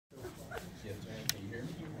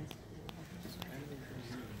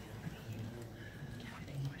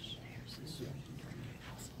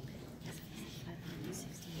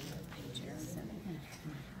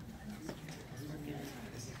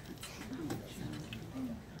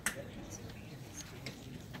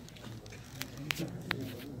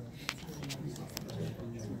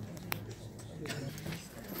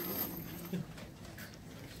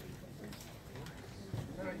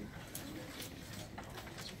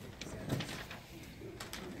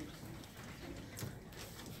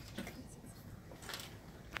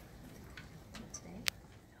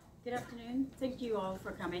Good afternoon. Thank you all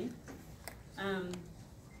for coming.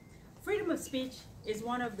 Freedom of speech is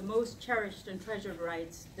one of the most cherished and treasured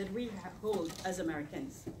rights that we hold as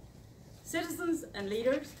Americans. Citizens and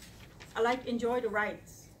leaders alike enjoy the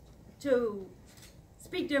rights to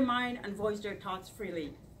speak their mind and voice their thoughts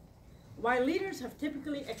freely. While leaders have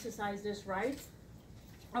typically exercised this right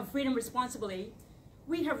of freedom responsibly,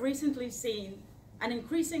 we have recently seen an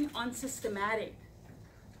increasing unsystematic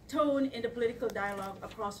tone in the political dialogue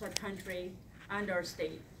across our country and our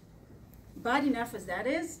state. Bad enough as that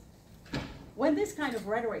is, when this kind of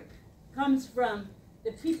rhetoric comes from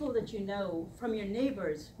the people that you know, from your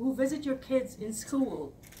neighbors who visit your kids in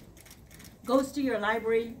school, goes to your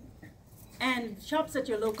library, and shops at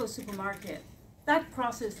your local supermarket, that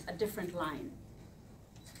crosses a different line,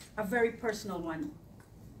 a very personal one.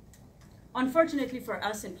 Unfortunately for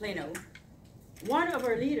us in Plano, one of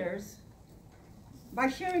our leaders, by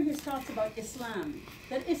sharing his thoughts about Islam,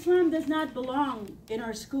 that Islam does not belong in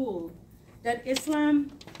our school, that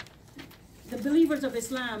Islam, the believers of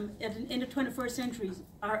Islam in the 21st century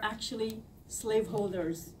are actually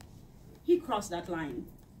slaveholders. He crossed that line.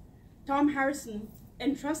 Tom Harrison,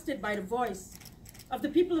 entrusted by the voice of the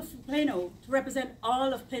people of Plano to represent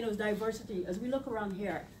all of Plano's diversity, as we look around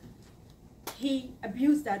here, he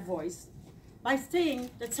abused that voice by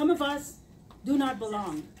saying that some of us do not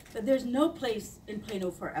belong, that there's no place in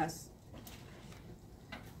Plano for us.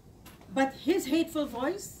 But his hateful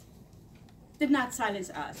voice did not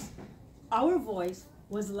silence us. Our voice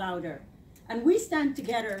was louder. And we stand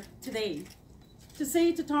together today to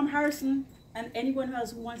say to Tom Harrison and anyone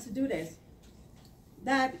else who wants to do this,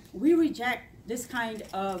 that we reject this kind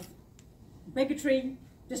of bigotry,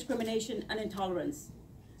 discrimination, and intolerance.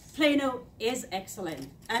 Plano is excellent,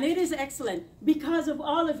 and it is excellent because of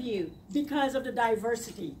all of you, because of the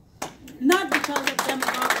diversity, not because of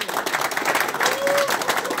demography.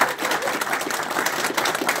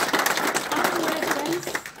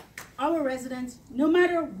 Our residents, no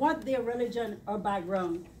matter what their religion or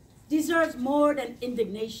background, deserves more than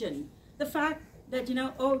indignation. The fact that,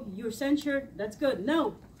 oh, you're censured, that's good.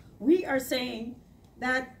 No, we are saying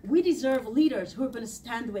that we deserve leaders who are going to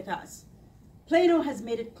stand with us. Plano has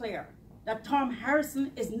made it clear that Tom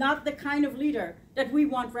Harrison is not the kind of leader that we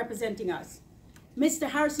want representing us. Mr.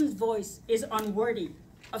 Harrison's voice is unworthy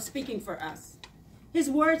of speaking for us. His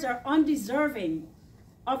words are undeserving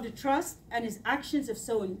of the trust, and his actions have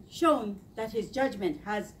shown that his judgment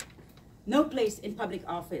has no place in public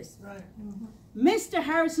office. Right. Mm-hmm. Mr.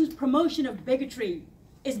 Harrison's promotion of bigotry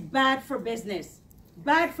is bad for business,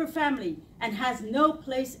 bad for family, and has no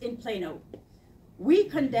place in Plano. We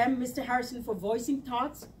condemn Mr. Harrison for voicing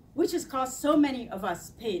thoughts, which has caused so many of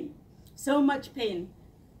us pain, so much pain,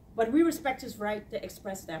 but we respect his right to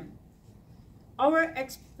express them. Our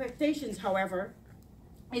expectations, however,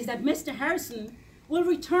 is that Mr. Harrison will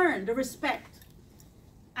return the respect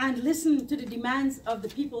and listen to the demands of the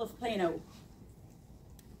people of Plano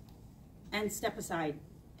and step aside.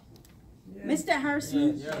 Yeah. Mr.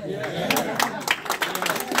 Harrison. Yeah. Yeah.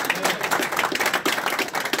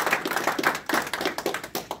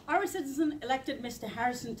 Our citizen elected Mr.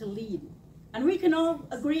 Harrison to lead, and we can all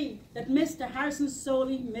agree that Mr. Harrison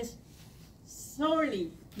sorely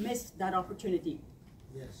missed that opportunity.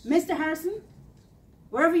 Yes. Mr. Harrison,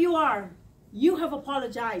 wherever you are, you have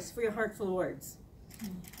apologized for your hurtful words,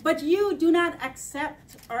 but you do not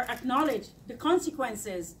accept or acknowledge the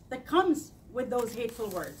consequences that comes with those hateful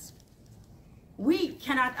words. We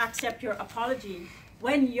cannot accept your apology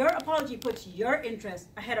when your apology puts your interest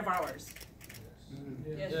ahead of ours.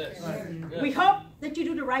 Yes. Yes. Yes. We hope that you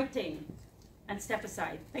do the right thing and step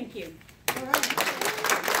aside. Thank you.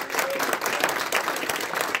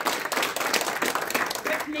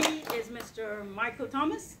 With me is Mr. Michael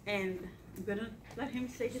Thomas, and I'm going to let him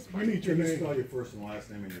say his part. You need your name. Spell your first and last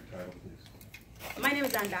name and your title, please. My name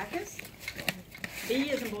is Andakis. B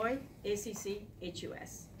as in boy,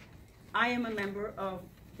 ACCHUS. I am a member of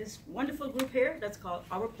this wonderful group here that's called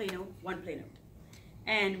Our Plano, One Plano.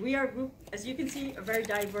 And we are a group, as you can see, a very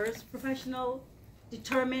diverse, professional,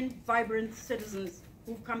 determined, vibrant citizens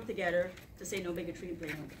who've come together to say no bigotry in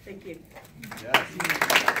Plano. Thank you. Yes.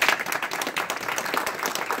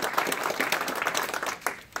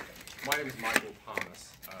 My name is Michael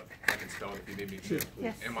Thomas. I can spell it if you need me to.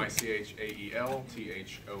 Yes.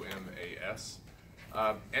 M-I-C-H-A-E-L-T-H-O-M-A-S.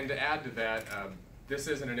 And to add to that, this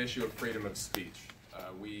isn't an issue of freedom of speech.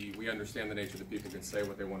 We understand the nature that people can say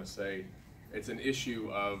what they want to say. It's an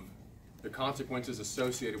issue of the consequences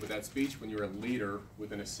associated with that speech when you're a leader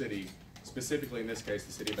within a city, specifically in this case,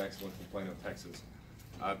 the City of Excellence in Plano, Texas.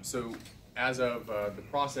 So as of the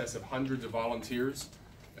process of hundreds of volunteers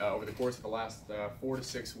over the course of the last 4 to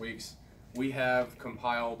 6 weeks, we have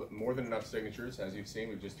compiled more than enough signatures. As you've seen,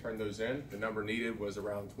 we've just turned those in. The number needed was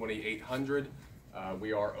around 2,800.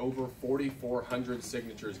 We are over 4,400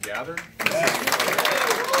 signatures gathered.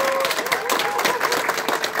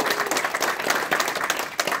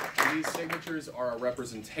 These signatures are a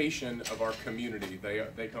representation of our community.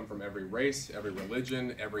 They come from every race, every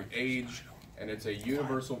religion, every age, and it's a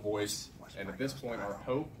universal voice. And at this point, our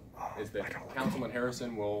hope is that Councilman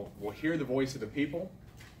Harrison will hear the voice of the people,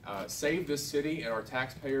 save this city and our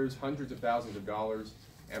taxpayers hundreds of thousands of dollars,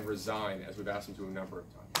 and resign, as we've asked him to a number of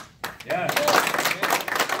times. Yeah.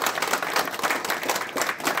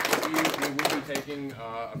 We will be taking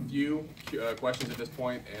a few questions at this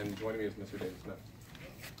point, and joining me is Mr. David Smith.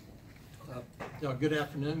 Good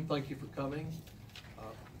afternoon. Thank you for coming.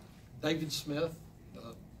 David Smith,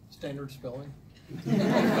 standard spelling.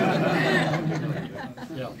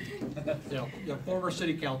 Former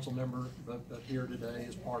city council member, but here today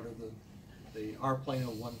as part of the Our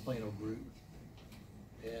Plano, One Plano group.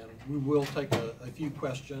 And we will take a few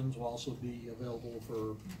questions. We'll also be available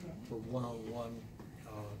for one-on-one.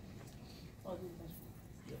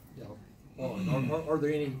 Are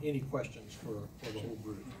there any questions for the whole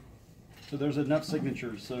group? So there's enough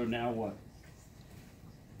signatures, so now what?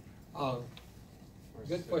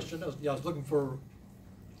 Good question. I was looking for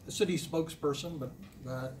a city spokesperson, but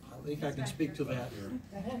I think I can speak to that. You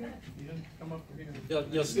didn't come up here. Yeah,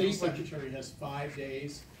 The city Steve, secretary has 5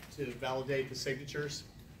 days to validate the signatures.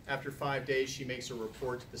 After 5 days, she makes a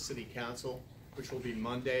report to the city council, which will be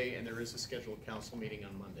Monday, and there is a scheduled council meeting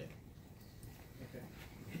on Monday.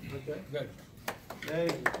 Okay, good. Hey.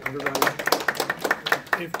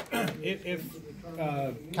 If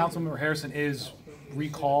Councilmember Harrison is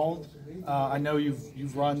recalled, I know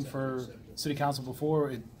you've run for city council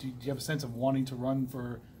before. Do you have a sense of wanting to run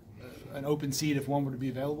for an open seat if one were to be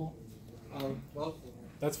available? Well,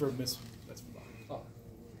 That's for Miss. That's for Bob.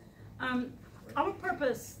 Our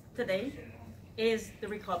purpose today is the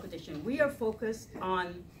recall petition. We are focused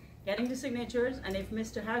on getting the signatures, and if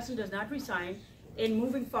Mr. Harrison does not resign, in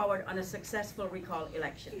moving forward on a successful recall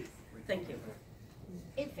election. Thank you.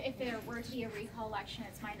 If there were to be a recall election,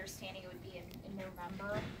 it's my understanding it would be in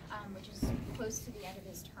November, which is close to the end of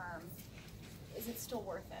his term. Is it still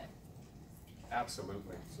worth it?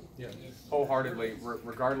 Absolutely. yeah. Wholeheartedly,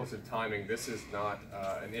 regardless of timing, this is not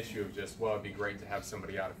an issue of just, well, it'd be great to have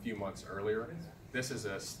somebody out a few months earlier. This is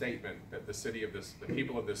a statement that the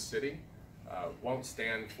people of this city won't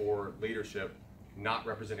stand for leadership not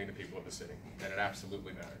representing the people of the city, and it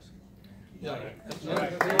absolutely matters. Yeah.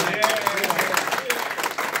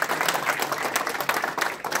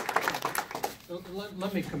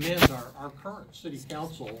 Let me commend our current city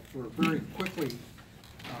council for very quickly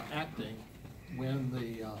acting when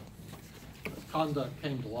the conduct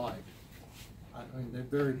came to light. I mean, they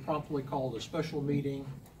very promptly called a special meeting,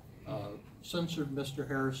 censored Mr.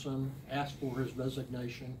 Harrison, asked for his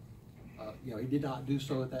resignation. He did not do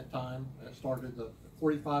so at that time. It started the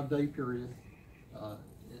 45-day period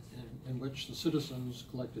in which the citizens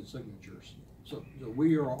collected signatures. So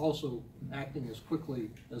we are also acting as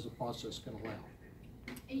quickly as the process can allow.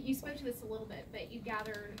 You spoke to this a little bit, but you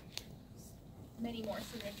gathered many more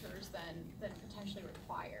signatures than potentially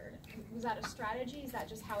required. Was that a strategy? Is that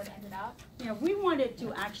just how it ended up? Yeah, we wanted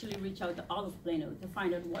to actually reach out to all of Plano to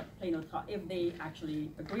find out what Plano thought, if they actually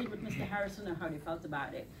agreed with Mr. Harrison or how they felt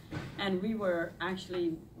about it. And we were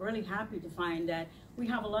actually really happy to find that we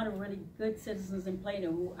have a lot of really good citizens in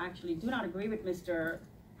Plano who actually do not agree with Mr.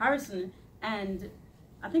 Harrison. And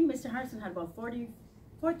I think Mr. Harrison had about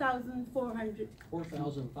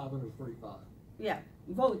 4,545. Yeah,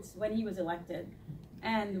 votes when he was elected.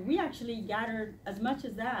 And we actually gathered as much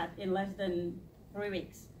as that in less than 3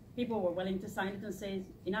 weeks. People were willing to sign it and say,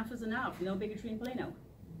 enough is enough, no bigotry in Plano.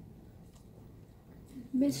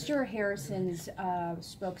 Mr. Harrison's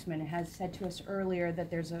spokesman has said to us earlier that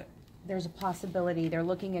there's a possibility, they're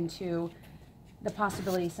looking into the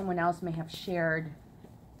possibility someone else may have shared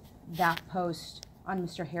that post on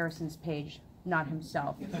Mr. Harrison's page, not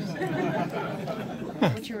himself.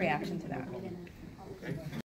 What's your reaction to that?